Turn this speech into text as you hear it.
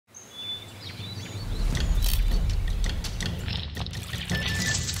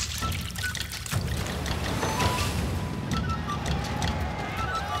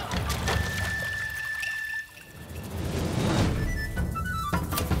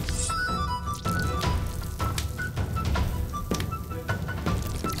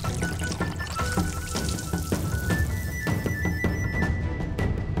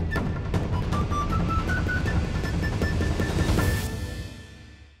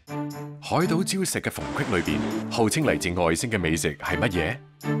海島礁石嘅縫隙裏邊，號稱嚟自外星嘅美食係乜嘢？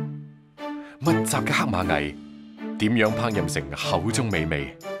密集嘅黑螞蟻點樣烹飪成口中美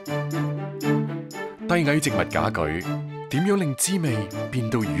味？低矮植物假舉點樣令滋味變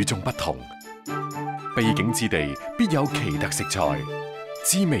到與眾不同？秘境之地必有奇特食材，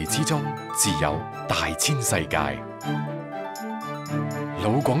滋味之中自有大千世界。老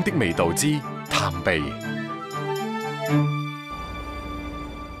廣的味道之探秘。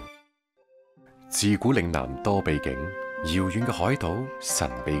自古嶺南多秘境，遙遠嘅海島、神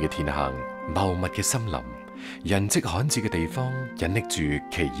秘嘅天坑、茂密嘅森林、人跡罕至嘅地方，隱匿住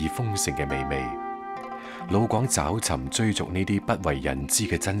奇異豐盛嘅美味。老廣找尋追逐呢啲不為人知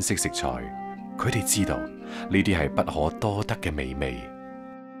嘅珍惜食材，佢哋知道呢啲係不可多得嘅美味。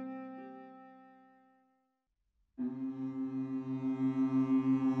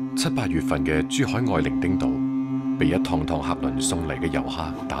7、8月份嘅珠海愛伶仃島，被一趟趟客輪送嚟嘅遊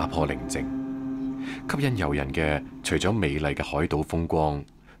客打破寧靜。吸引遊人嘅，除咗美麗嘅海島風光，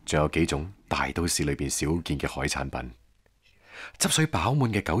仲有幾種大都市裏邊少見嘅海產品：汁水飽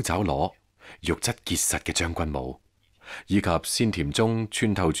滿嘅九爪螺、肉質結實嘅將軍帽，以及鮮甜中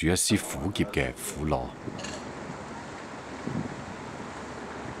穿透住一絲苦澀嘅苦螺。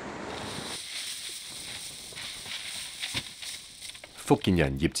福建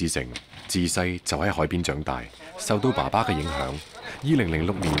人葉志成自細就喺海邊長大，受到爸爸嘅影響。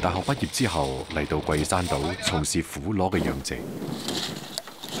2006年大學畢業之後，嚟到桂山島從事苦螺嘅養殖。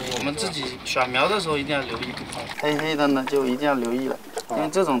我們自己選苗的時候一定要留意，黑黑的呢就一定要留意了，因為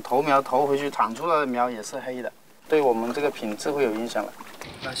這種頭苗投回去長出來的苗也是黑的，對我們這個品質會有影響了。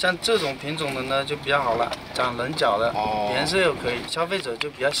像這種品種的呢就比較好了，長稜角的，顏色又可以，消費者就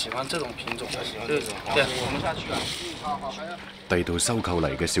比較喜歡這種品種。對，我們下去了。地道收購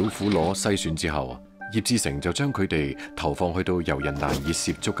嚟嘅小苦螺篩選之後，葉志成就將佢哋投放去到遊人難以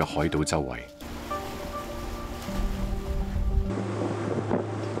涉足嘅海島周圍。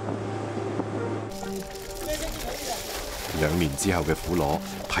2年之後嘅苦螺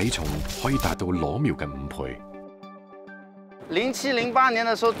體重可以達到螺苗嘅5倍。07、08年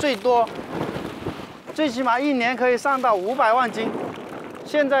的時候最多，最起碼1年可以上到500萬斤。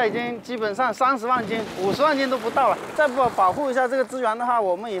現在已經基本上30萬斤、50萬斤都不到了。再不保護一下這個資源的話，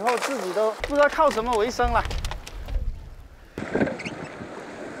我們以後自己都不知道靠什麼為生了。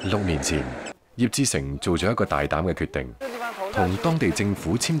6年前，葉志成做咗一個大膽嘅決定，同當地政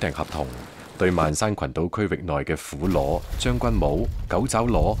府簽訂合同，對萬山群島區域內嘅苦螺、將軍帽、九爪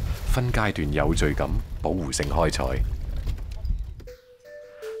螺分階段有序咁保護性開採。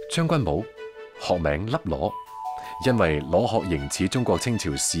將軍帽學名粒螺。因為螺殼形似中國清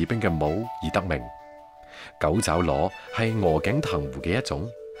朝士兵嘅帽而得名。九爪螺係鵝頸藤壺嘅一種，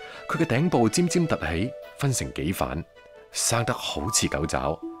佢嘅頂部尖尖凸起，分成幾瓣，生得好似狗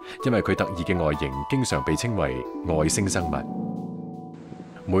爪。因為佢特異嘅外形，經常被稱為外星生物。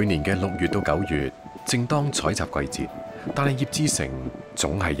每年嘅6月到9月，正當採集季節，但係葉志成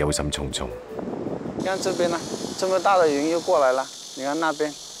總係憂心忡忡。你看這邊呢，這麼大的雲又過來了，你看那邊，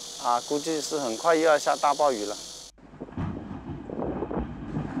啊，估計是很快又要下大暴雨了。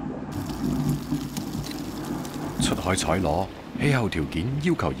出海採螺，氣候條件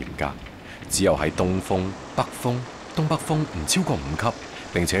要求嚴格，只有喺東風、北風、東北風唔超過5級，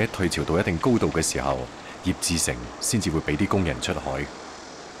並且退潮到一定高度嘅時候，葉志成先至會俾啲工人出海。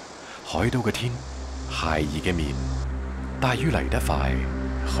海島嘅天，孩兒嘅面，大雨嚟得快，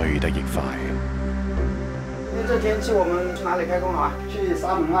去得亦快。因為這天氣，我們去哪裡開工啊？去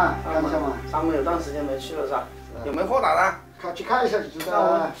沙門啊，看一下嘛。沙門有段時間沒去了，是吧？有沒有貨打的？去看一下就知道。那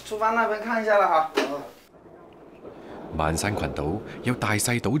我們出發那邊看一下啦，哈。萬山群島有大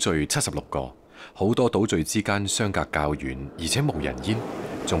細島嶼76個，好多島嶼之間相隔較遠，而且無人煙，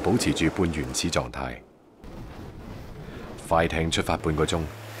仲保持住半原始狀態。快艇出發半個鐘，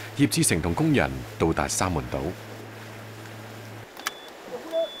葉志成同工人到達沙門島。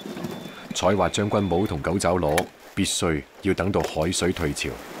採挖將軍帽同九爪螺必須要等到海水退潮，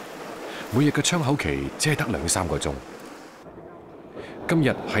每日嘅窗口期只係得2、3個鐘。今日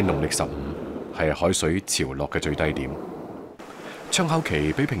係農曆15。係海水潮落嘅最低點，窗口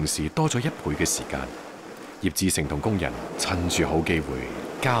期比平時多咗1倍嘅時間。葉志成同工人趁住好機會，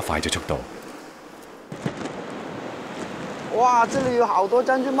加快咗速度。哇，這裡有好多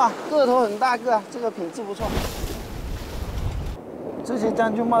將軍帽，個頭很大個，這個品質不錯。這些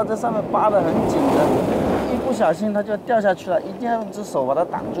將軍帽在上面扒得很緊的，一不小心它就掉下去了，一定要用隻手把它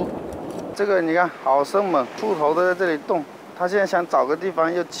擋住。這個你看，好生猛，兔頭都在這裡動，它現在想找個地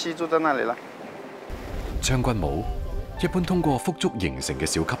方又黐住在那裡了。將軍帽一般通過腹足形成嘅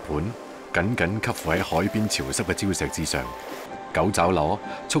小吸盤，緊緊吸附喺海邊潮濕嘅礁石之上。狗爪螺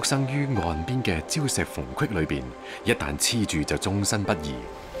畜生於岸邊嘅礁石縫隙裏邊，一旦黐住就終身不移。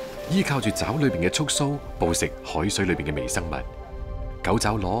依靠住爪裏邊嘅觸鬚捕食海水裏邊嘅微生物。狗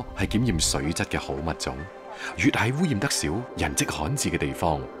爪螺係檢驗水質嘅好物種，越係污染得少、人跡罕至嘅地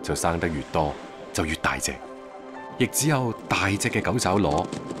方，就生得越多，就越大隻。亦只有大隻嘅狗爪螺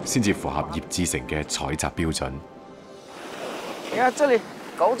先至符合葉志成嘅採集標準。你看這裡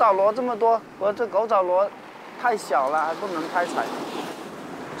狗爪螺這麼多，我這狗爪螺太小了，還不能太採。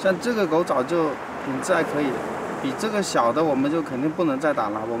像這個狗爪就品質還可以，比這個小的我們就肯定不能再打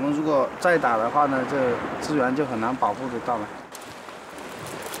了。我們如果再打的話呢，這資源就很難保護得到了。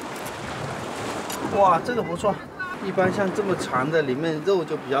哇，這個不錯。一般像這麼長的，裡面肉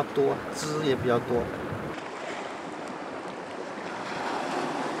就比較多，汁也比較多。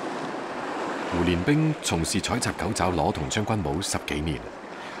胡連兵從事採集狗爪螺同將軍帽10幾年，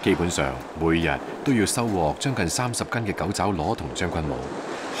基本上每日都要收穫將近30斤嘅狗爪螺同將軍帽，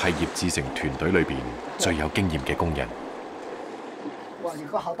係葉志成團隊裏邊最有經驗嘅工人。哇，一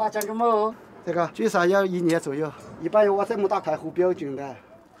個好大將軍帽哦！這個最少要1年左右，一般有我這麼大塊不標準的，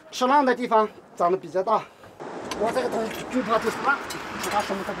吃浪的地方長得比較大。我這個東西最怕就是浪，其他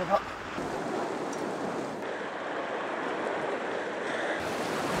什麼都不怕。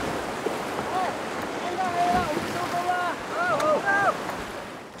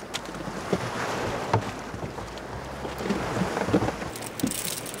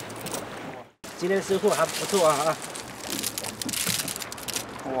今天收穫還不錯啊！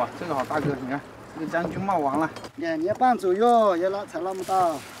哇，這個好大個，你看，這個將軍帽完了2年半左右也才那麼大，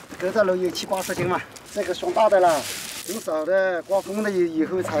狗爪螺有7、80斤嘛。這個算大的了，很少的，刮風了以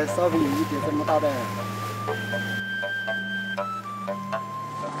後才稍微有一點這麼大的。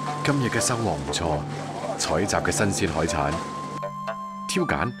今日嘅收穫唔錯，採集嘅新鮮海產，挑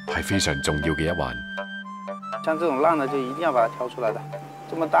揀係非常重要嘅一環。像這種爛的就一定要把它挑出來的。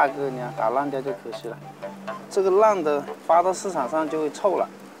這麼大個，你看打爛掉就可惜了。這個爛的發到市場上就會臭了。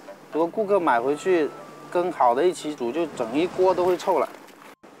如果顧客買回去跟好的一起煮，就整一鍋都會臭了。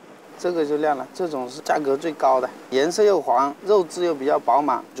這個就亮了，這種是價格最高的，顏色又黃，肉質又比較飽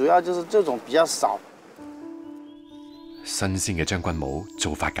滿，主要就是這種比較少。新鮮嘅將軍帽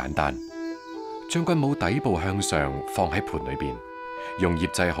做法簡單，將軍帽底部向上放喺盤裏邊，用醃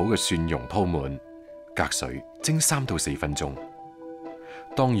製好嘅蒜蓉鋪滿，隔水蒸3到4分鐘。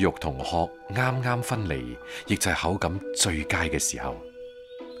當肉同殼啱啱分離，亦就係口感最佳嘅時候。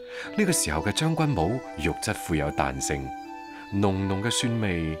呢個時候嘅將軍帽肉質富有彈性，濃濃嘅蒜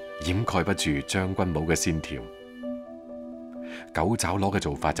味掩蓋不住將軍帽嘅鮮甜。狗爪螺嘅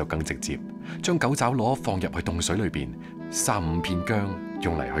做法就更直接，將狗爪螺放入去凍水裏邊，3、5片薑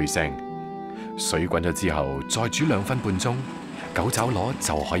用嚟去腥。水滾咗之後，再煮2分半鐘，狗爪螺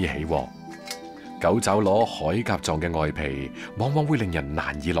就可以起鑊。狗爪螺海甲狀嘅外皮往往會令人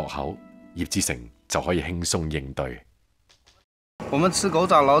難以落口，葉志成就可以輕鬆應對。我們吃狗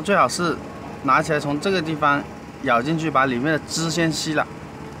爪螺最好是拿起來從這個地方咬進去，把裡面的汁先吸了，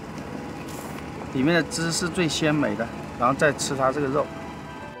裡面的汁是最鮮美的，然後再吃它這個肉。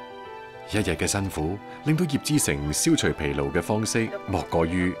一日嘅辛苦，令到葉志成消除疲勞嘅方式，莫過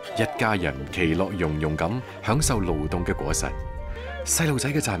於一家人其樂融融咁享受勞動嘅果實。細路仔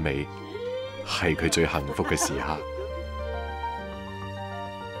嘅讚美係佢最幸福嘅時刻。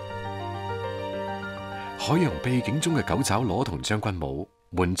海洋秘境中嘅狗爪螺同將軍帽，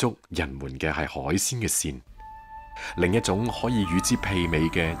滿足人們嘅係海鮮嘅鮮。另一種可以與之媲美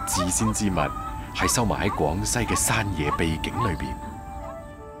嘅自鮮之物，係收埋喺廣西嘅山野秘境裏邊。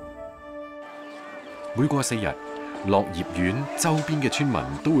每過4日，落葉縣周邊嘅村民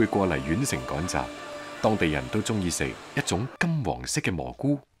都會過嚟縣城趕集。當地人都中意食一種金黃色嘅蘑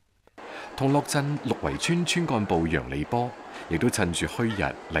菇。同樂鎮鹿圍村村幹部楊利波亦都趁住虛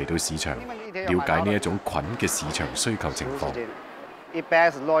日嚟到市場，了解呢一種菌嘅市場需求情況。一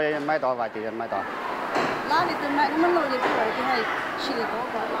般是落葉買到，外地人買到。哪裡都買，他們落葉比外地還吃得多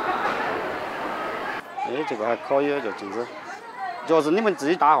吧？哎，這個還可以，就種子，就是你們自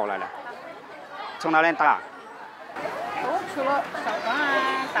己打回來的，從哪裡打？我除了小剛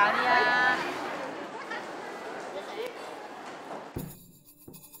啊、大理啊。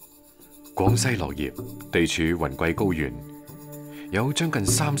廣西落葉地處雲貴高原，有將近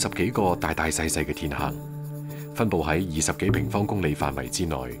30幾個大大細細嘅天坑，分佈喺20幾平方公里範圍之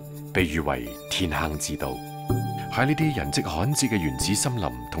內，被譽為天坑之都。喺呢啲人跡罕至嘅原始森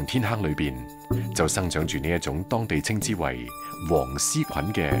林同天坑裏邊，就生長住呢一種當地稱之為黃絲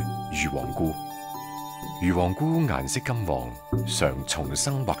菌嘅魚黃菇。魚黃菇顏色金黃，常重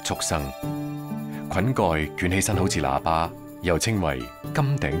生或速生，菌蓋捲起身好似喇叭，又稱為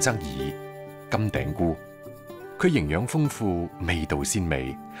金頂側耳、金頂菇。佢營養豐富，味道鮮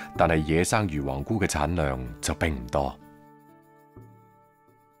美，但係野生魚黃菇嘅產量就並唔多。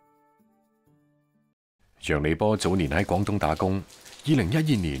楊利波早年喺廣東打工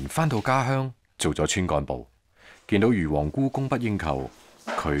，2012年返到家鄉做咗村幹部，見到魚黃菇供不應求，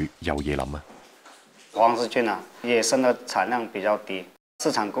佢有嘢諗啊！黃氏菌野生的產量比較低，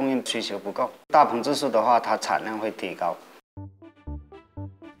市場供應需求不夠。大棚質素的話，它產量會提高。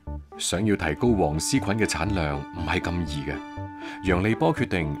想要提高黃絲菌嘅產量唔係咁易嘅。楊利波決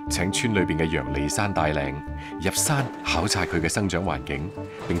定請村裏邊嘅楊利山帶領入山考察佢嘅生長環境，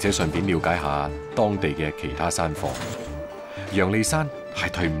並且順便了解下當地嘅其他山貨。楊利山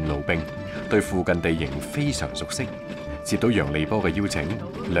係退伍老兵，對附近地形非常熟悉。接到楊利波嘅邀請，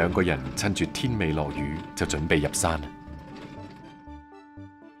兩個人趁住天未落雨就準備入山。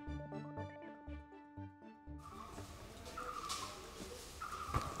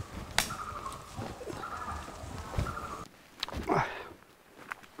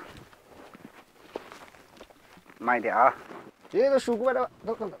慢一點啊！這個樹過來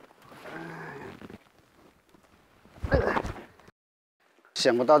都。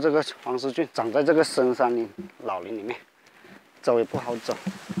想不到這個黃氏菌長在這個深山林、老林裡面，走也不好走。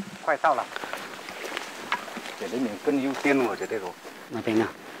快到了，這裡面更有電我覺得咯。那邊呢？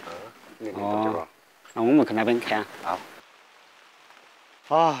哦，那我們去那邊看。好。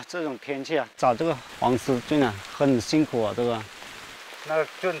啊，這種天氣找這個黃氏菌很辛苦啊，這個。那個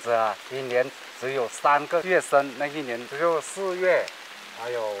菌子一年只有3個月生，那一年只有4月，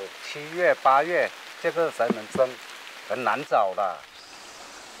還有7月、8月，這個才能生，很難找啦。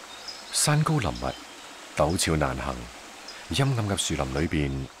山高林密，陡峭難行，陰暗嘅樹林裏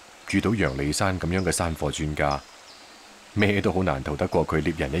邊遇到楊利山咁樣嘅山貨專家，咩都好難逃得過佢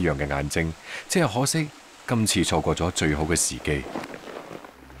獵人一樣嘅眼睛。只係可惜，今次錯過咗最好嘅時機。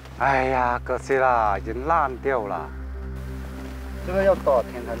哎呀，可惜啦，已經爛掉了。這個要多少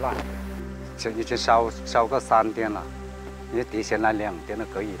天才爛？已經燒個3天了，你提前來2天就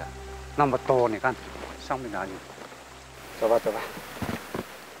可以了。那麼多，你看上面哪裡？走吧，走吧。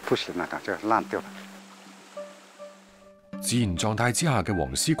不行啦，就爛掉啦。自然狀態之下嘅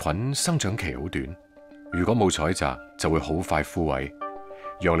黃絲菌生長期好短，如果冇採集就會好快枯萎。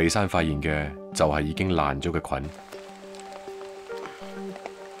楊利山發現嘅就係已經爛咗嘅菌，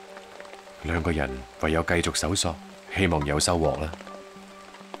兩個人唯有繼續搜索，希望有收穫啦。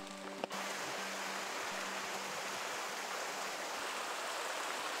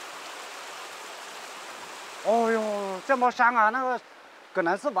哦喲，這麼香啊！那個可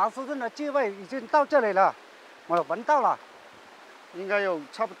能是黃氏菌的氣味已經到這裡了，我聞到了。應該有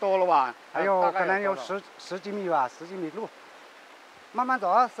差不多了吧？還有可能有十幾米吧，10幾米路。慢慢走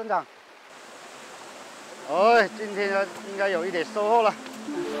啊，省長。哎，今天應該有一點收穫了。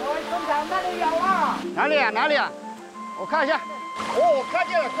喂，省長，那裡有啊？哪裡啊？哪裡啊？我看一下。哦，我看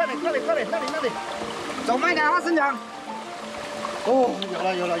見了，快點，快點，快點，那裡，那裡。走慢點啊，省長。哦，有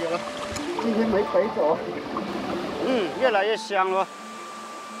了，有了，有了。今天沒白走。越來越香了。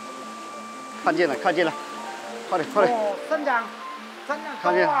看見了，看見了。快點，快點。哦，省長，真的多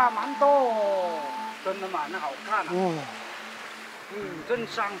啊，蠻多，真的蠻好看啊。哦。真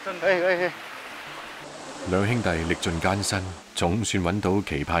香，真。哎。兩兄弟歷盡艱辛，總算揾到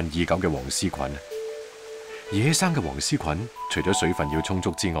期盼已久嘅黃絲菌。野生嘅黃絲菌，除咗水分要充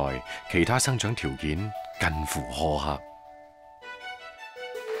足之外，其他生長條件近乎苛刻。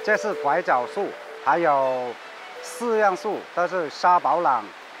這是拐角樹，還有4樣樹，都是沙寶蘭，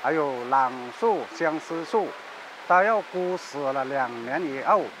還有蘭樹、相思樹，都要枯死了2年以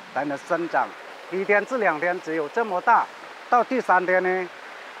後才能生長。1天至2天只有這麼大，到第3天呢，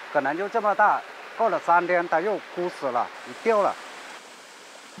可能就這麼大。過了3天，它又枯死了，掉了。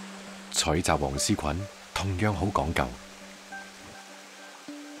採集黃絲菌同樣好講究，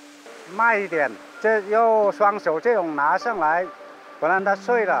慢一點，這用雙手這種拿上來，不然它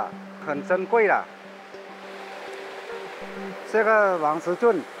碎了，很珍貴了。這個黃絲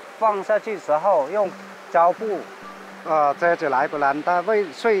菌放下去時候用膠布遮起來，不然它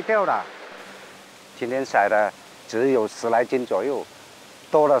會碎掉了。今天採的只有10來斤左右。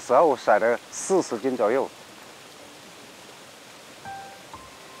多的時候採了40斤左右。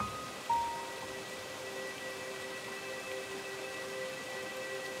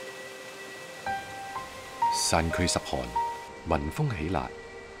山區濕寒，聞風起辣，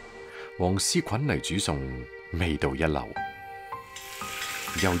黃絲菌嚟煮餸，味道一流。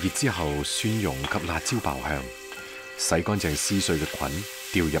油熱之後，蒜蓉及辣椒爆香，洗乾淨撕碎嘅菌，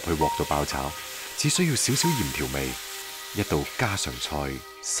掉入去鑊度爆炒，只需要少少鹽調味。一道家常菜，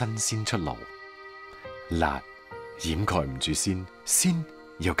新鮮出爐，辣掩蓋唔住鮮，鮮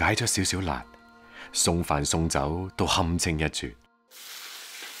又解咗少少辣，送飯送酒都堪稱一絕。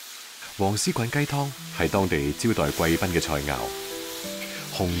黃絲滾雞湯係當地招待貴賓嘅菜肴，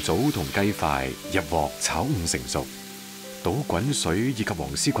紅棗同雞塊入鑊炒5成熟，倒滾水以及黃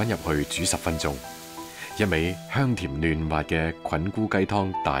絲滾入去煮10分鐘，一味香甜嫩滑嘅菌菇雞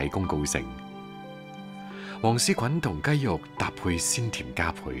湯大功告成。黃絲滾同雞肉搭配鮮甜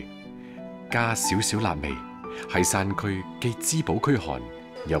加倍，加少少辣味，喺山區既滋補驅寒，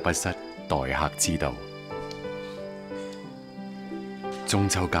又不失待客之道。中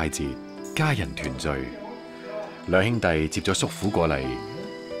秋佳節，家人團聚，兩兄弟接咗叔父過嚟，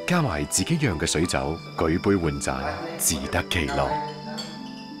加埋自己釀嘅水酒，舉杯換盞，自得其樂。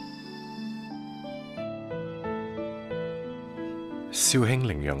肇慶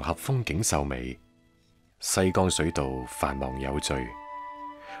羚羊峽風景秀美，西江水道繁忙有序，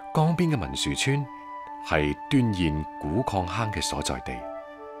江邊嘅文殊村係端硯古礦坑嘅所在地。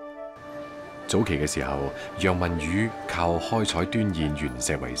早期嘅時候，楊文宇靠開採端硯原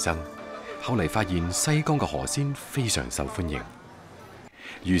石為生，後嚟發現西江嘅河鮮非常受歡迎，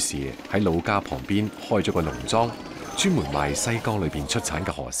於是喺老家旁邊開咗個農莊，專門賣西江裏邊出產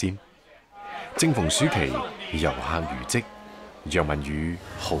嘅河鮮。正逢暑期，遊客如織，楊文宇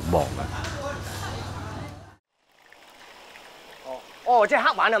好忙啊！哦，即係黑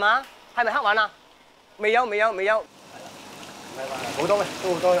鯇係嘛？係咪黑鯇啊？未有。好多嘅，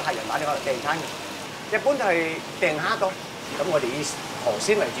都好多客人打電話嚟訂餐嘅，一般都係訂蝦多。咁我哋以河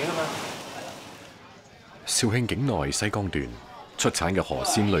鮮為主啊嘛。肇慶境內西江段出產嘅河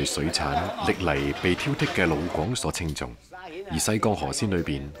鮮類水產，歷嚟被挑剔嘅老廣所稱重，而西江河鮮裏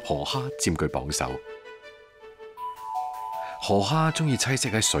邊，河蝦佔據榜首。河蝦中意棲息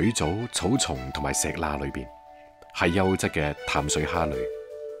喺水藻、草叢同埋石罅裏邊，係優質嘅淡水蝦類。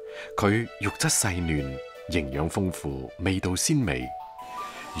佢肉質細嫩，營養豐富，味道鮮美。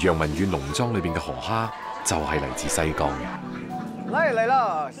楊文宇農莊裏邊嘅河蝦就係嚟自西江嘅。嚟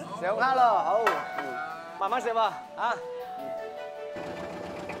咯，上蝦咯，好，慢慢食喎，啊！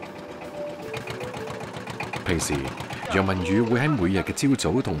平時楊文宇會喺每日嘅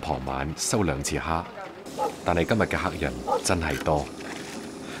朝早同傍晚收2次蝦，但係今日嘅客人真係多。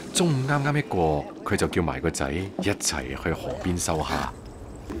中午啱啱一過，佢就叫埋個仔一齊去河邊收蝦。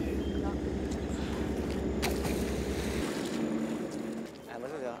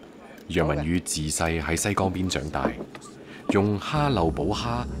楊文宇自細喺西江邊長大，用蝦漏補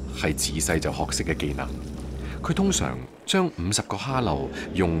蝦係自細就學識嘅技能。佢通常將50個蝦漏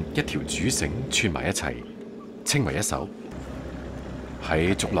用一條主繩串埋一齊，稱為一手。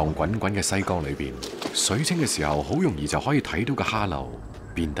喺逐浪滾滾嘅西江裏邊，水清嘅時候，好容易就可以睇到個蝦漏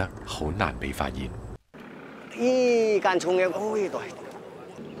變得好難被發現。咦，間重嘅，哦呢度。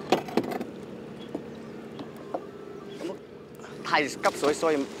太急水，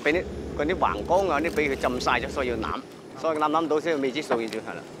所以俾嗰啲橫江啊啲俾佢浸晒咗，所以要攬，所以攬到先未知數，要係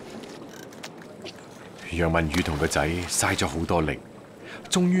啦。楊文宇同個仔嘥咗好多力，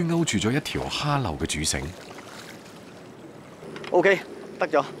終於勾住咗一條蝦漏嘅主繩。OK， 得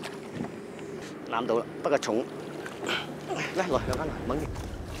咗，攬到啦，不過重。嚟，兩間嚟，猛啲。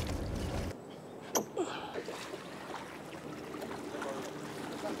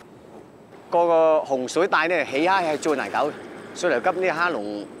個洪水帶咧起蝦係最難搞嘅。水流急啲蝦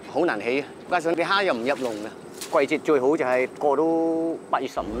籠好難起，加上啲蝦又唔入籠嘅。季節最好就係過到8月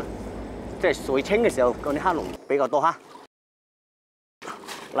15啦，即係水清嘅時候，嗰啲蝦籠比較多蝦。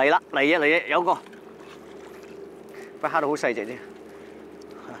嚟啦，嚟有個，不過蝦到好細隻啫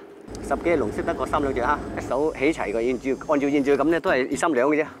，10幾籠識得個3兩隻蝦，一手起齊個按照現在咁咧，都係2、3兩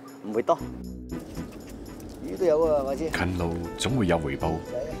嘅啫，唔會多。魚都有啊，我知。勤勞總會有回報，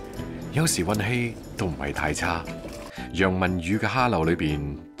有時運氣都唔係太差。楊文宇嘅蝦漏裏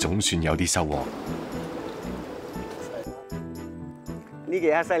邊總算有啲收穫。呢隻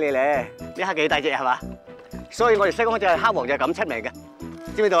蝦犀利咧，呢蝦幾大隻係嘛？所以我哋西江就係蝦王就係咁出名嘅，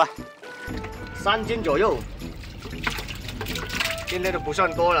知唔知道啊？3斤左右，今天都不算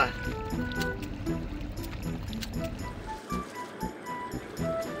多了。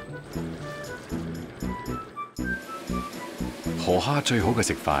河蝦最好嘅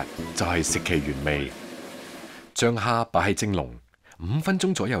食法就係食其原味。將蝦擺喺蒸籠，5分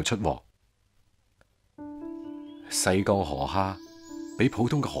鐘左右出鑊。西江河蝦比普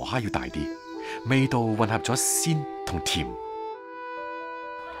通嘅河蝦要大啲，味道混合咗鮮同甜。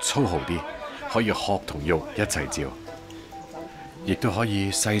粗豪啲可以殼同肉一齊照，亦都可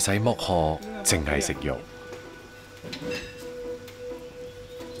以細細剝殼，淨係食肉。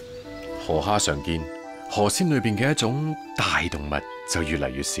河蝦常見，河鮮裏邊嘅一種大動物就越嚟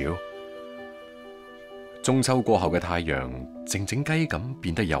越少。中秋過後嘅太陽靜靜雞咁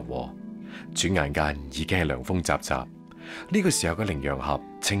變得柔和，轉眼間已經係涼風習習。呢個時候嘅羚羊峽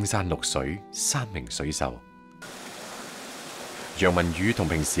青山綠水，山明水秀。楊文宇同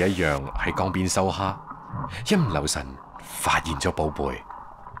平時一樣喺江邊收蝦，一唔留神發現咗寶貝。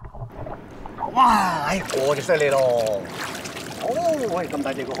哇！哎，我就犀利咯！哦，喂，咁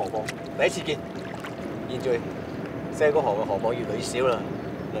大隻個河蚌，第一次見。現在西江河嘅河蚌越嚟越少啦，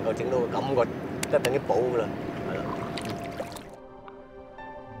能夠整到感覺一等於寶噶啦，係啦。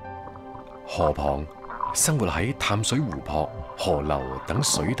河蚌生活喺淡水湖泊、河流等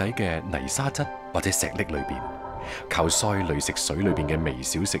水底嘅泥沙質或者石礫裏邊，靠鰓濾食水裏邊嘅微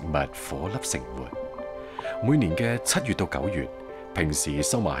小食物顆粒成活。每年嘅7月到9月，平時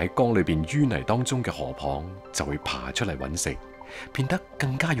收埋喺江裏邊淤泥當中嘅河蚌就會爬出嚟揾食，變得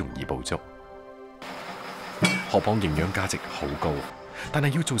更加容易捕捉。河蚌營養價值好高，但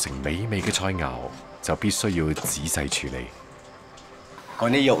係要做成美味嘅菜肴，就必須要仔細處理。嗰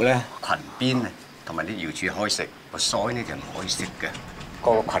啲肉咧，裙邊啊，同埋啲瑤柱可以食，個腮咧就唔可以食嘅。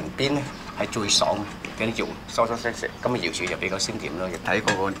個裙邊咧係最爽嘅，啲肉疏疏細細，咁啊瑤柱就比較鮮甜咯。睇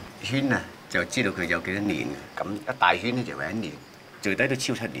嗰個圈啊，就知道佢有幾多年。咁一大圈咧就為1年，最低都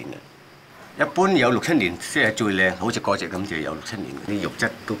超7年啦。一般有6、7年先係最靚，好似嗰隻咁就有6、7年，啲肉質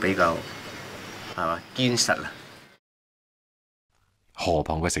都比較係嘛堅實啦。河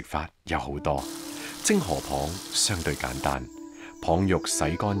蚌嘅食法有好多，蒸河蚌相對簡單，蚌肉洗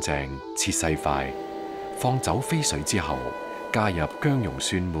乾淨，切細塊，放走飛水之後，加入薑蓉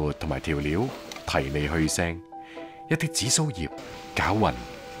蒜末同埋調料，提味去腥，一啲紫蘇葉攪勻，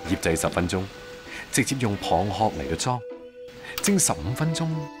醃製10分鐘，直接用蚌殼嚟到裝，蒸15分鐘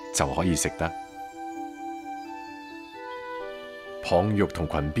就可以食得。蚌肉同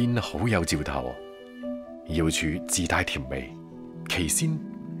裙邊好有嚼頭，瑤柱自帶甜味，其鮮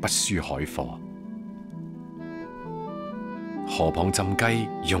不輸海貨。河蚌浸雞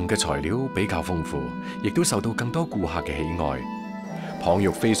用嘅材料比較豐富，亦都受到更多顧客嘅喜愛。蚌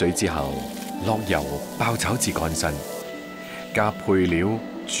肉飛水之後，落油爆炒至乾身，加配料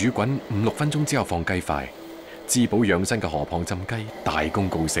煮滾5、6分鐘之後放雞塊。滋補養生嘅河蚌浸雞大功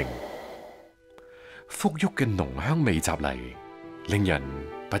告成，馥郁嘅濃香味襲嚟，令人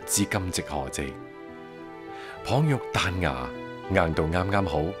不知今夕何夕。蚌肉彈牙，硬度啱啱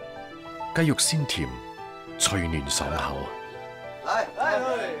好，雞肉鮮甜，脆嫩爽口。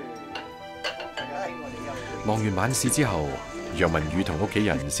忙完晚市之後，楊文宇同屋企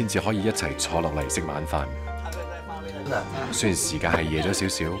人先至可以一齊坐落嚟食晚飯。雖然時間係夜咗少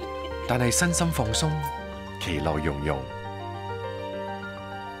少，但係身心放鬆，其樂融融。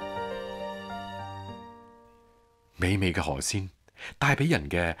美味嘅河鮮帶俾人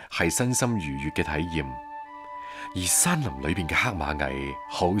嘅係身心愉悅嘅體驗，而山林裏邊嘅黑螞蟻，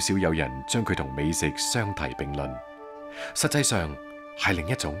好少有人將佢同美食相提並論。實際上係另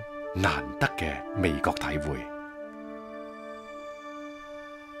一種難得嘅味覺體會。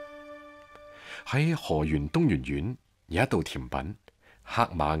喺河源東源縣有一道甜品，黑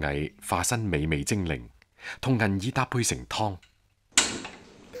螞蟻化身美味精靈，同銀耳搭配成湯，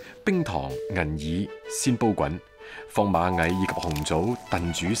冰糖、銀耳先煲滾，放螞蟻以及紅棗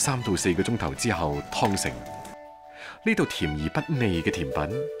燉煮3到4個鐘頭之後湯成。呢道甜而不膩嘅甜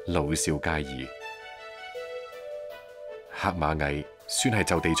品，老少皆宜。黑螞蟻算係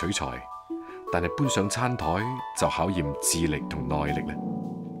就地取材，但係搬上餐台就考驗智力同耐力啦。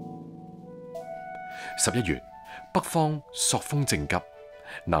11月，北方朔風正急，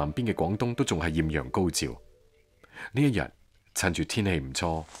南邊嘅廣東都仲係豔陽高照。呢一日，趁住天氣唔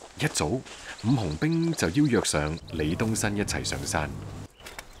錯，一早伍紅兵就邀約上李東新一齊上山。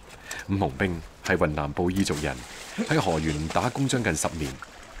伍紅兵係雲南布依族人，喺河源打工將近10年，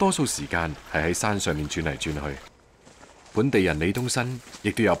多數時間係喺山上面轉嚟轉去。本地人李東新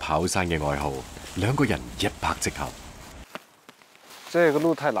亦都有跑山嘅愛好，兩個人一拍即合。這個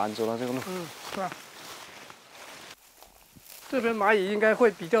路太難走了，這個路。是吧？這邊螞蟻應該會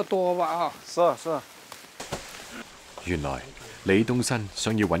比較多吧？啊，是。原來李東新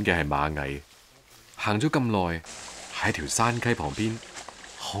想要揾嘅係螞蟻，行咗咁耐，喺條山溪旁邊，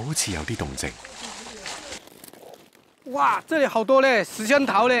好似有啲動靜。哇，這裡好多嘞，10仙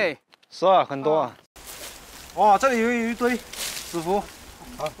桃嘞。是啊，很多啊。哇，這裡有一堆，師傅。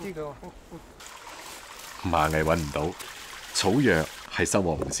好，呢個。螞蟻揾唔到，草藥係收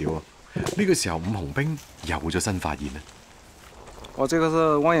穫唔少啊！呢個時候伍紅兵有咗新發現啊！我這個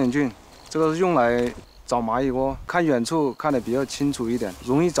是望遠鏡，這個是用來找螞蟻窩，看遠處看得比較清楚一點，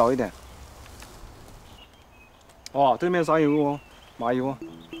容易找一點。哇，對面上有個螞蟻窩。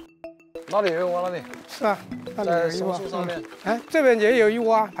哪裡有一窩？哪裡？是啊，那裡有一窩。上面。哎，這邊也有一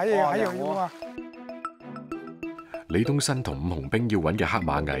窩，還有一窩。李東新同伍紅兵要揾嘅黑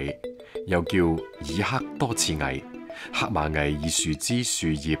螞蟻，又叫耳黑多刺蟻。黑蚂蟻以樹枝、樹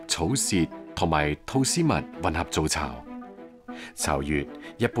葉、草屑同埋吐絲物混合造巢。巢穴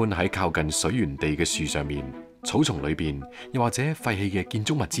一般喺靠近水源地嘅樹上面、草叢裏邊，又或者廢棄嘅建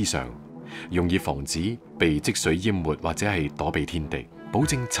築物之上，用以防止被積水淹沒或者係躲避天敵，保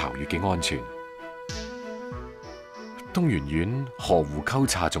證巢穴嘅安全。東源縣河湖溝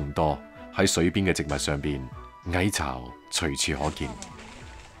岔眾多，喺水邊嘅植物上邊，蟻巢隨處可見。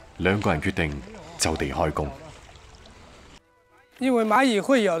兩個人決定就地開工。因為螞蟻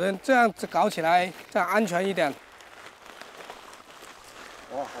會有人這樣子搞起來，這樣安全一點。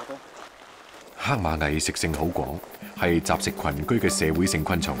哇，好多！黑蚂蟻食性好廣，係雜食群居嘅社會性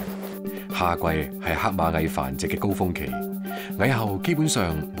昆蟲。夏季係黑蚂蟻繁殖嘅高峰期，蟻后基本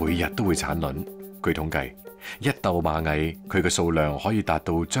上每日都會產卵。據統計，一竇螞蟻佢嘅數量可以達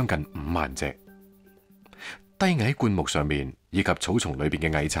到將近5萬隻。低矮灌木上面以及草叢裏邊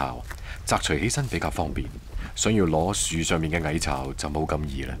嘅蟻巢，摘除起身比較方便。想要攞樹上面嘅蟻巢就冇咁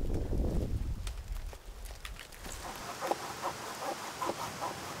易啦。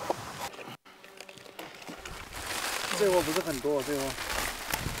這窩不是很多，這窩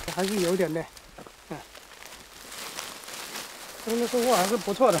還是有點的。這個收穫還是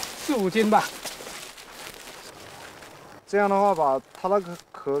不錯的，4、5斤吧。這樣的話，把它那個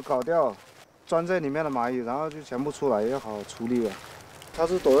殼搞掉，鑽在裡面的螞蟻，然後就全部出來，要好好處理啊。它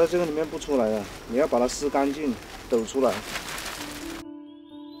是躲在這個裡面不出來的，你要把它撕乾淨，抖出來。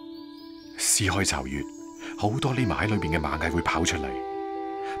撕開巢穴，好多匿埋喺裏邊嘅螞蟻會跑出嚟，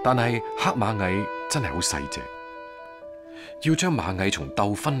但係黑螞蟻真係好細隻，要將螞蟻從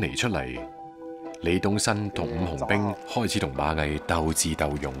竇分離出嚟。李東新同伍紅兵開始同螞蟻鬥智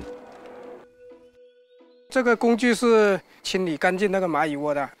鬥勇。這個工具是清理乾淨那個螞蟻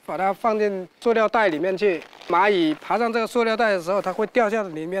窩的，把它放進塑料袋裡面去。螞蟻爬上這個塑料袋的時候，它會掉下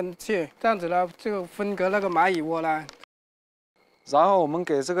裡面去，這樣子呢就分隔那個螞蟻窩啦。然後我們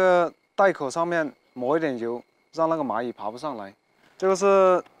給這個袋口上面抹一點油，讓那個螞蟻爬不上來。這個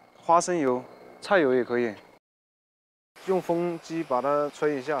是花生油、菜油也可以，用風機把它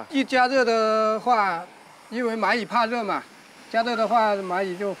吹一下。一加熱的話，因為螞蟻怕熱嘛，加熱的話螞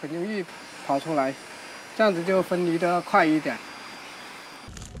蟻就很容易跑出來。這樣子就分離得快一點。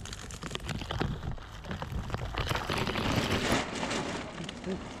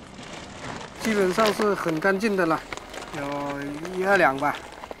基本上是很乾淨的啦，有1、2兩吧。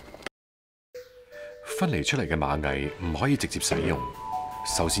分離出嚟嘅螞蟻唔可以直接使用，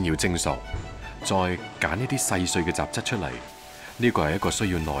首先要蒸熟，再揀一啲細碎嘅雜質出嚟。呢個係一個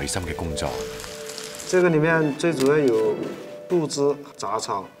需要耐心嘅工作。這個裡面最主要有樹枝、雜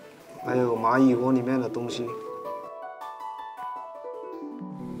草。還有螞蟻窩裡面的東西。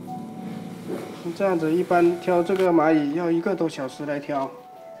這樣子一般挑這個螞蟻要1個多小時來挑，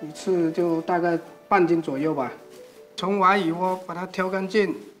一次就大概半斤左右吧。從螞蟻窩把它挑乾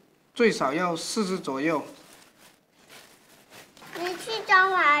淨，最少要4隻左右。你去抓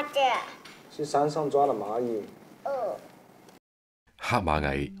螞蟻？去山上抓的螞蟻。黑螞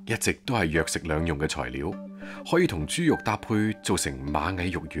蟻一直都係藥食兩用嘅材料，可以同豬肉搭配做成螞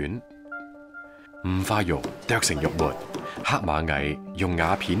蟻肉丸。五花肉剁成肉末，黑螞蟻用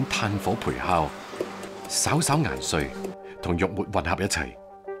瓦片炭火焙烤，稍稍研碎，同肉末混合一齊，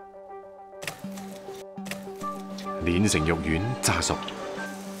煉成肉丸炸熟，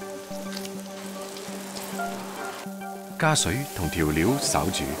加水同調料稍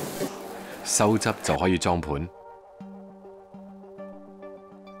煮，收汁就可以裝盤。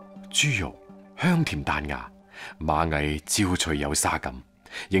豬肉香甜彈牙，螞蟻焦脆有沙感，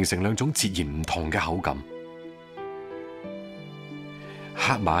形成兩種截然唔同嘅口感。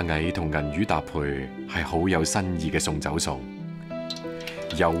黑螞蟻同銀魚搭配係好有新意嘅送酒餸。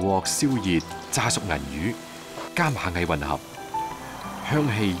油鑊燒熱炸熟銀魚，加螞蟻混合，香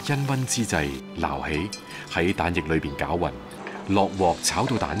氣氤氳之際撈起，喺蛋液裏邊攪勻，落鑊炒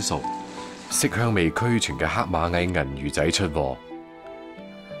到蛋熟，色香味俱全嘅黑螞蟻銀魚仔出鍋。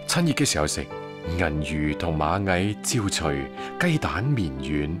趁熱嘅時候食，銀魚同螞蟻焦脆，雞蛋綿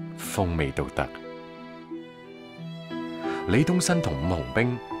軟，風味獨特。李東新同伍紅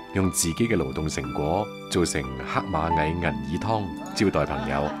兵用自己嘅勞動成果做成黑螞蟻銀耳湯，招待朋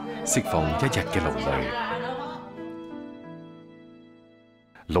友，釋放1日嘅勞累。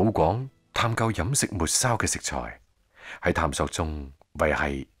老廣探究飲食末梢嘅食材，喺探索中維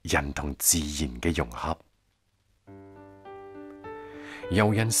繫人同自然嘅融合。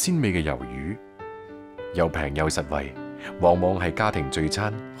誘人鮮味嘅魷魚，又平又實惠，往往係家庭聚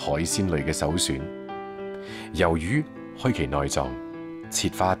餐海鮮類嘅首選。魷魚去其內臟，切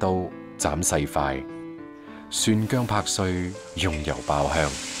花刀斬細塊，蒜薑拍碎，用油爆香。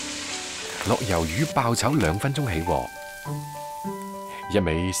落魷魚爆炒2分鐘起鑊，一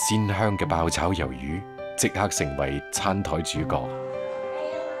味鮮香嘅爆炒魷魚即刻成為餐台主角。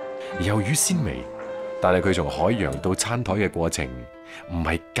魷魚鮮味，但係佢從海洋到餐台嘅過程，唔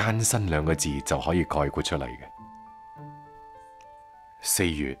係艱辛2個字就可以概括出嚟嘅。4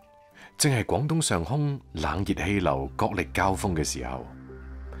月，正係廣東上空冷熱氣流角力交鋒嘅時候，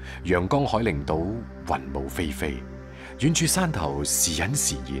陽江海陵島雲霧飛飛，遠處山頭時隱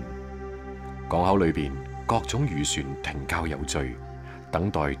時現，港口裏邊各種漁船停靠有序，等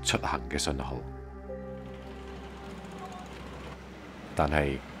待出行嘅信號。但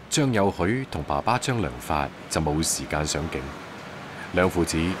係張有許同爸爸張良發就冇時間上境，兩父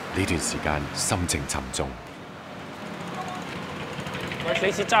子呢段時間心情沉重。喂，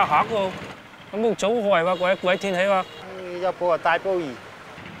幾時揸客喎？有冇早開喎？鬼天氣喎！要幫我大煲魚。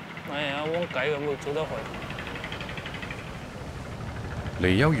哎呀，冇計，冇早得開。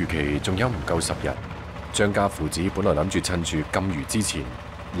離休漁期仲有唔夠10日，張家父子本來諗住趁住禁漁之前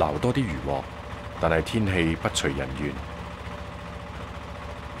撈多啲漁獲，但係天氣不隨人願。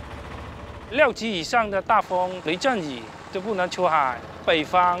6級以上的大風、雷陣雨就不能出海。北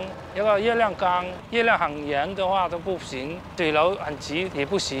方一個月亮光、月亮很圓的話都不行，水流很急也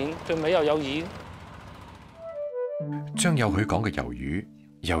不行，就沒有魷魚。張有許講嘅魷魚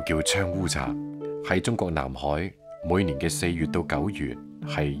又叫槍烏賊，喺中國南海每年嘅4月到9月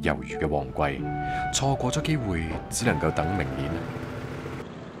係魷魚嘅旺季，錯過咗機會只能夠等明年。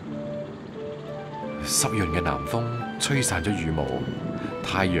濕潤嘅南風吹散咗羽毛，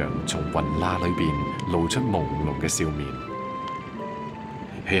太陽從雲罅裏邊露出朦朧嘅笑面。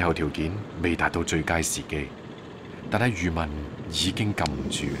氣候條件未達到最佳時機，但係漁民已經禁唔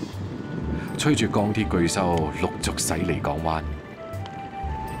住，吹住鋼鐵巨獸陸續駛離港灣。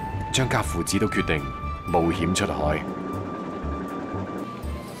張家父子都決定冒險出海。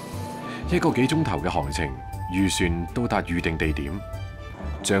1個幾鐘頭嘅航程，漁船到達預定地點，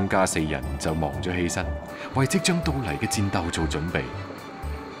張家4人就忙咗起身，為即將到嚟嘅戰鬥做準備。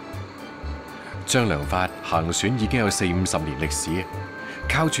張良發行船已經有40-50年歷史，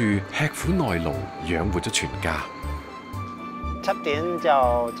靠住吃苦耐勞養活咗全家。7點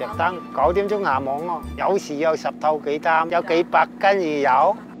就着燈，9點鐘下網咯。有時有10頭幾擔，有幾百斤魚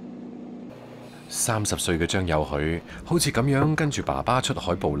油。30歲嘅張有許好似咁樣跟住爸爸出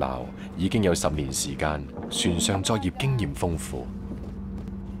海捕撈，已經有10年時間，船上作業經驗豐富。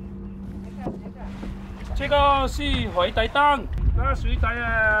這個是海底燈，那水底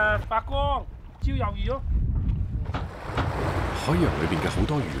發光，照魷魚咯。海洋裏邊嘅好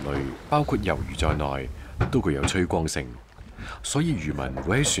多魚類，包括魷魚在內，都具有趨光性，所以漁民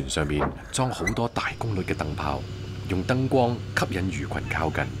會喺船上面裝好多大功率嘅燈泡，用燈光吸引魚群靠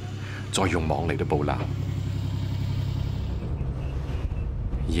近，再用網嚟到捕撈。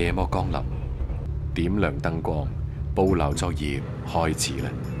夜幕降臨，點亮燈光，捕撈作業開始啦！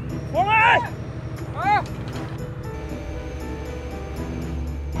放嚟！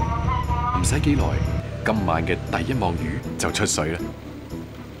唔使幾耐，今晚嘅第1網魚就出水啦！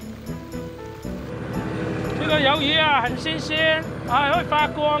這個魷魚啊，很新鮮，還會發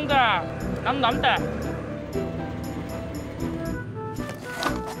光的，藍藍的。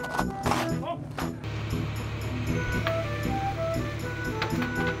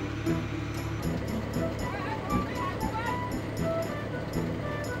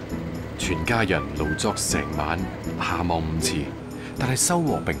全家人勞作成晚，下網5次，但係收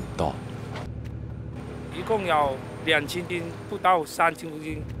穫並唔多。一共有2000斤，不到3000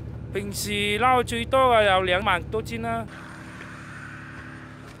斤。平時撈最多嘅有2萬多斤啦。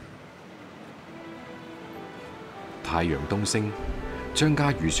太陽東升，張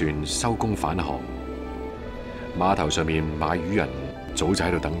家漁船收工返航，碼頭上面賣魚人早就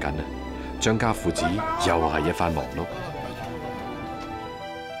喺度等緊啦。張家父子又係一番忙碌。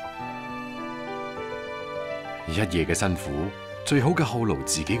一夜嘅辛苦，最好嘅犒勞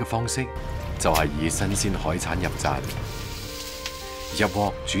自己嘅方式，就係以新鮮海產入閘，入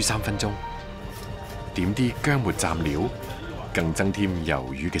鍋煮3分鐘，點啲薑末蘸料，更增添魷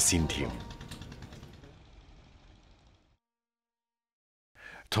魚嘅鮮甜。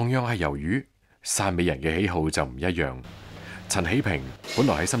同樣係魷魚，汕尾人嘅喜好就唔一樣。陳喜平本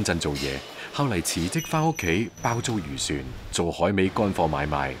來喺深圳做嘢，後嚟辭職返屋企包租漁船，做海味乾貨買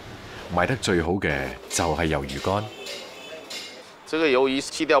賣。賣得最好嘅就係魷魚乾。這個魷魚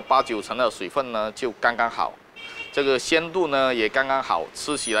去掉8-9成的水分呢，就剛剛好。這個鮮度呢也剛剛好，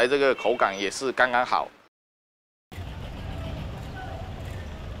吃起來這個口感也是剛剛好。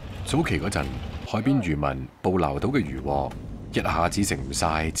早期嗰陣，海邊漁民捕撈到嘅漁獲，一下子食唔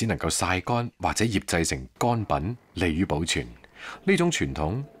晒，只能夠曬乾或者醃製成乾品，利於保存，呢種傳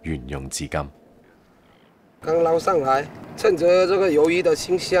統沿用至今。剛撈上來，趁着這個魷魚的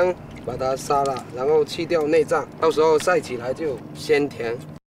清香，把它殺了，然後去掉內臟，到時候曬起來就鮮甜。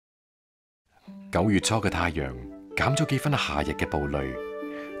9月初嘅太陽減咗幾分夏日嘅暴戾，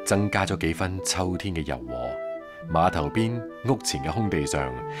增加咗幾分秋天嘅柔和。碼頭邊屋前嘅空地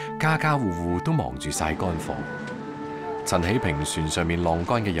上，家家戶戶都忙住曬乾貨。陳喜平船上面晾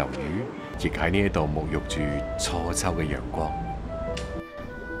乾嘅魷魚，亦喺呢一度沐浴住初秋嘅陽光。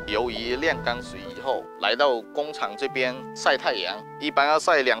鱿魚晾乾水以後，來到工廠這邊曬太陽，一般要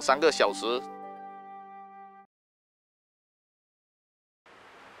曬2-3個小時。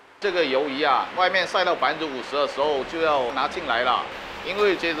這個魷魚啊，外面曬到50%的時候就要拿進來了，因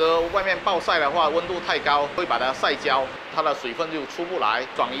為覺得外面暴曬的話溫度太高，會把它曬焦，它的水分就出不來，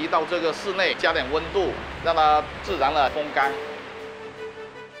轉移到這個室內，加點溫度，讓它自然的風乾。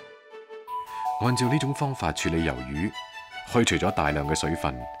按照呢種方法處理魷魚，去除咗大量嘅水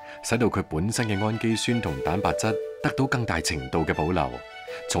分，使到佢本身嘅氨基酸同蛋白質得到更大程度嘅保留，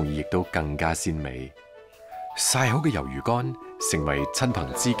從而亦都更加鮮美。曬好嘅魷魚乾成為親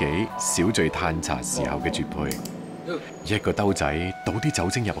朋知己小聚嘆茶時候嘅絕配。一個兜仔倒啲酒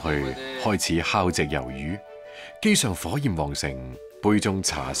精入去，開始烤隻魷魚。機上火焰旺盛，杯中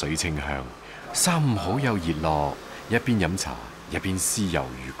茶水清香，三五好友熱絡，一邊飲茶一邊撕魷魚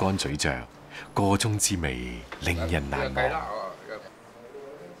乾咀嚼，個中滋味令人難忘。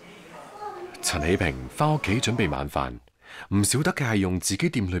陳喜平返屋企準備晚飯，唔少得嘅係用自己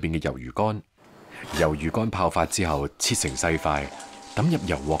店裏邊嘅魷魚乾。魷魚乾泡發之後切成細塊，抌入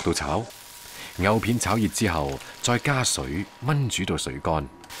油鑊度炒。藕片炒熱之後，再加水炆煮到水乾，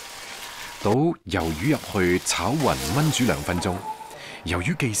倒魷魚入去炒勻炆煮2分鐘。魷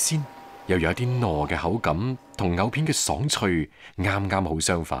魚既鮮又有啲糯嘅口感，同藕片嘅爽脆啱啱好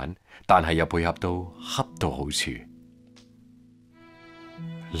相反，但係又配合到恰到好處。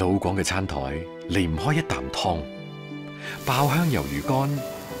老廣嘅餐台離唔開一啖湯，爆香魷魚乾，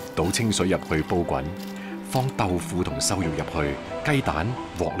倒清水入去煲滾。放豆腐同瘦肉入去，雞蛋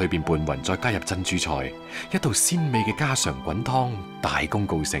鑊裏邊拌勻，再加入珍珠菜，一道鮮美嘅家常滾湯，大功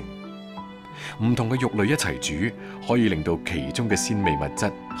告成。唔同嘅肉類一齊煮，可以令到其中嘅鮮味物質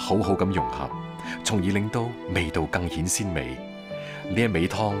好好咁融合，從而令到味道更顯鮮美。呢一味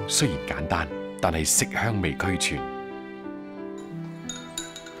湯雖然簡單，但係色香味俱全。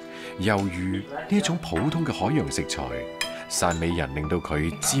魷魚呢一種普通嘅海洋食材，汕尾人令到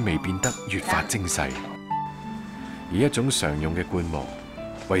佢滋味變得越發精細。以一種常用嘅灌木，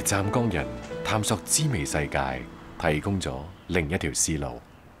為湛江人探索滋味世界提供咗另一條思路。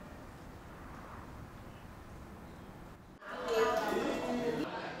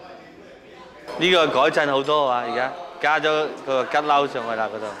呢個改進好多啊！而家加咗個吉撈上去啦，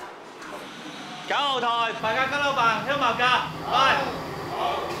嗰度。9號台白鴿吉撈飯，香茅價，來。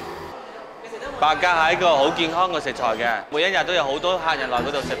白鴿係一個好健康嘅食材嘅，每一日都有好多客人來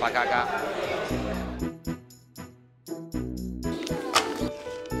嗰度食白鴿㗎。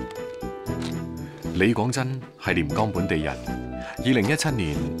李廣真係廉江本地人，2017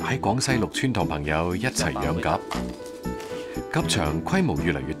年喺廣西陸川同朋友一齊養鴿，鴿場規模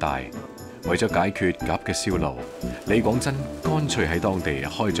越嚟越大，為咗解決鴿嘅銷路，李廣真乾脆喺當地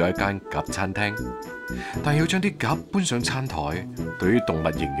開咗一間鴿餐廳。但要將啲鴿搬上餐台，對於動物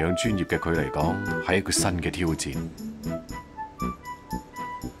營養專業嘅佢嚟講，係一個新嘅挑戰。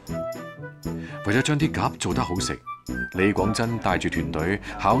為咗將啲鴿做得好食，李廣真帶住團隊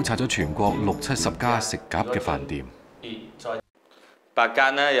考察咗全國60-70家食鴿嘅飯店。白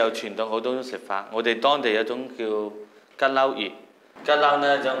鴿呢有傳統好多種食法，我哋當地有一種叫吉撈葉。吉撈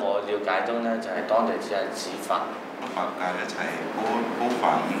呢，就我了解中呢，就係當地只係煮飯。白鴿一齊煲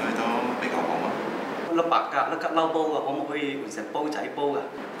飯應該都比較好啊！粒白鴿粒吉撈煲嘅，可唔可以換成煲仔煲㗎？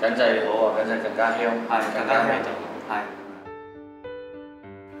梗係好啊，梗係更加香，係更加香係。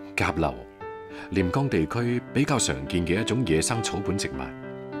鴿樓，廉江地區比較常見嘅一種野生草本植物，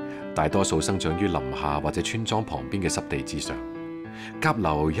大多數生長於林下或者村莊旁邊嘅濕地之上。鴿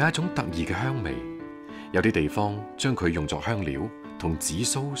樓有一種特異嘅香味，有啲地方將佢用作香料，同紫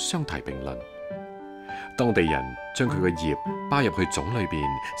蘇相提並論。當地人將佢嘅葉包入去粽裏邊，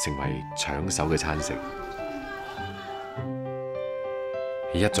成為搶手嘅餐食。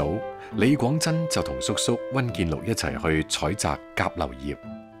一早，李廣真就同叔叔溫建祿一齊去採摘鴿樓葉。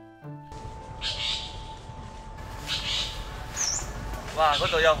哇！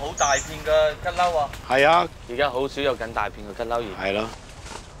嗰度有好大片嘅吉撈喎。係啊，而家好少有咁大片嘅吉撈葉。係咯。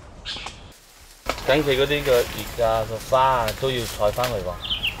緊佢嗰啲嘅葉啊、個花啊都要採翻嚟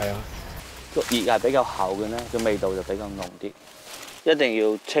喎。係啊。個葉係比較厚嘅呢，個味道就比較濃啲。一定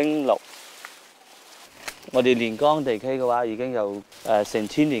要青綠。我哋連江地區嘅話已經有成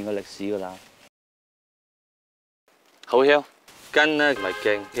千年嘅歷史㗎啦。好香，根咧唔係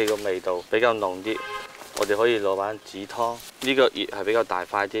勁，佢個味道比較濃啲。我哋可以攞碗煮湯，呢個葉係比較大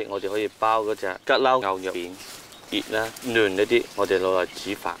塊啲，我哋可以包嗰隻吉撈牛肉片，葉咧嫩一啲，我哋攞嚟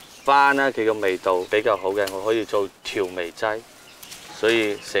煮飯。番咧佢個味道比較好嘅，我可以做調味劑，所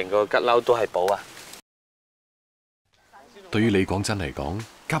以成個吉撈都係寶啊！對於李廣真嚟講，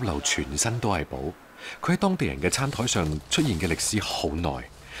鴿柳全身都係寶。佢喺當地人嘅餐台上出現嘅歷史好耐，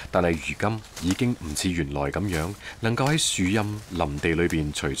但係如今已經唔似原來咁樣，能夠喺樹蔭林地裏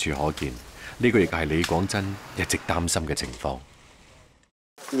邊隨處可見。呢個亦係李廣真一直擔心嘅情況。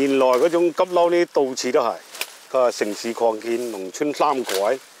原來嗰種鴿柳呢，到處都係，佢話城市擴建、農村三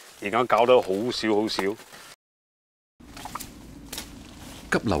改，而家搞得好少好少。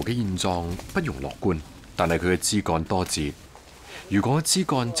鴿柳嘅現狀不容樂觀，但係佢嘅枝幹多節，如果枝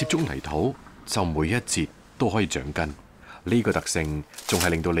幹接觸泥土，就每一節都可以長根。呢個特性仲係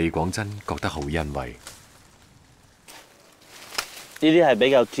令到李廣真覺得好欣慰。呢啲係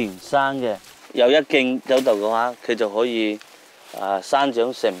比較自然生嘅，有一徑走道嘅話，佢就可以生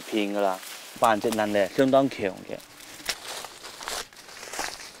長成片噶啦，繁殖能力相當強嘅。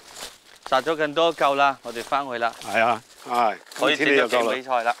殺咗更多夠啦，我哋翻去啦。係啊，係可以整個景比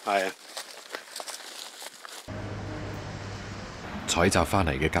賽啦。係啊。採集翻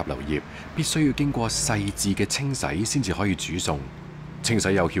嚟嘅鴿柳葉必須要經過細緻嘅清洗先至可以煮餸。清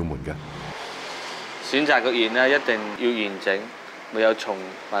洗有竅門嘅。選擇個葉咧一定要完整，冇有蟲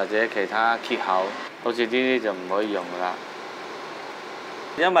或者其他缺口，好似呢啲就唔可以用噶啦。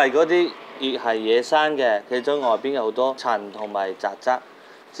因為嗰啲葉係野生嘅，佢將外邊有好多塵同埋雜質，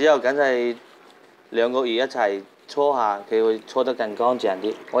只有緊係兩個葉一齊搓下，佢會搓得更乾淨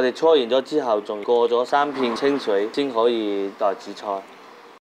啲。我哋搓完咗之後，仲過咗3片清水先可以代煮菜。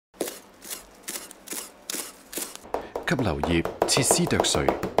鴿柳葉切絲剁碎，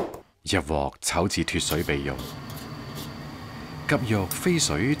入鑊炒至脱水備用。鴿肉飛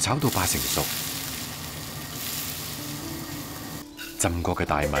水炒到8成熟，浸過嘅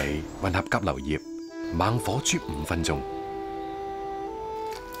大米混合鴿柳葉，猛火煮5分鐘。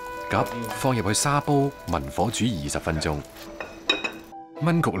鴿放入去砂煲，文火煮20分鐘，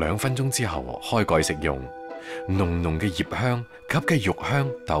燜焗2分鐘之後，開蓋食用。濃濃嘅葉香、鴿嘅肉香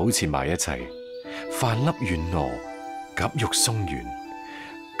糾纏埋一齊，飯粒軟糯，鴿肉鬆軟，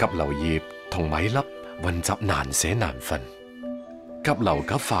鴿柳葉同米粒混雜難捨難分。鴿柳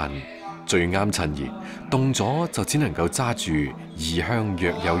鴿飯最啱趁熱，凍咗就只能夠揸住異香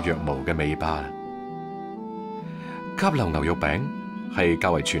若有若無嘅尾巴。鴿柳牛肉餅係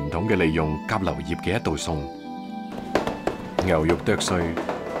較為傳統嘅利用鴿柳葉嘅一道餸。牛肉剁碎，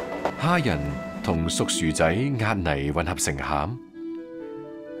蝦仁同熟薯仔壓泥混合成餡，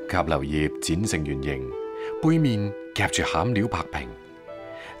鴿柳葉剪成圓形，背面夾住餡料拍平，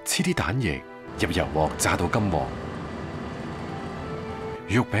黐啲蛋液入油鑊炸到金黃。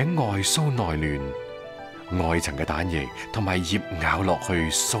肉餅外酥內嫩，外層嘅蛋液同埋葉咬落去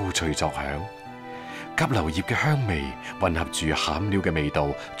酥脆作響。鴿柳葉嘅香味混合住餡料嘅味道，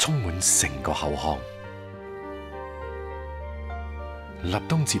充滿成個口腔。立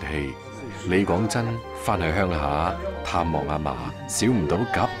冬節氣，李廣真返去鄉下探望阿嫲，少唔到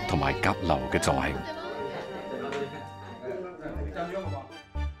鴿同埋鴿柳嘅助興。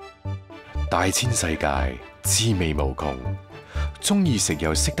大千世界，滋味無窮。中意食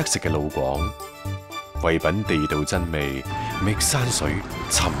又識得食嘅老廣，為品地道真味，覓山水，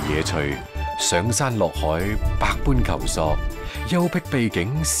尋野趣，上山落海，百般求索，幽僻秘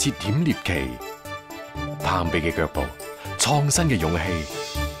境，涉險獵奇，探秘嘅腳步，創新嘅勇氣，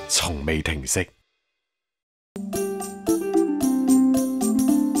從未停息。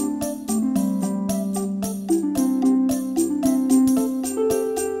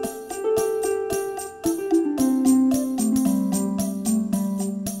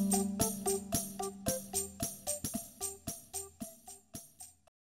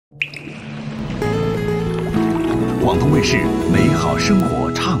广东卫视美好生活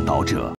倡导者。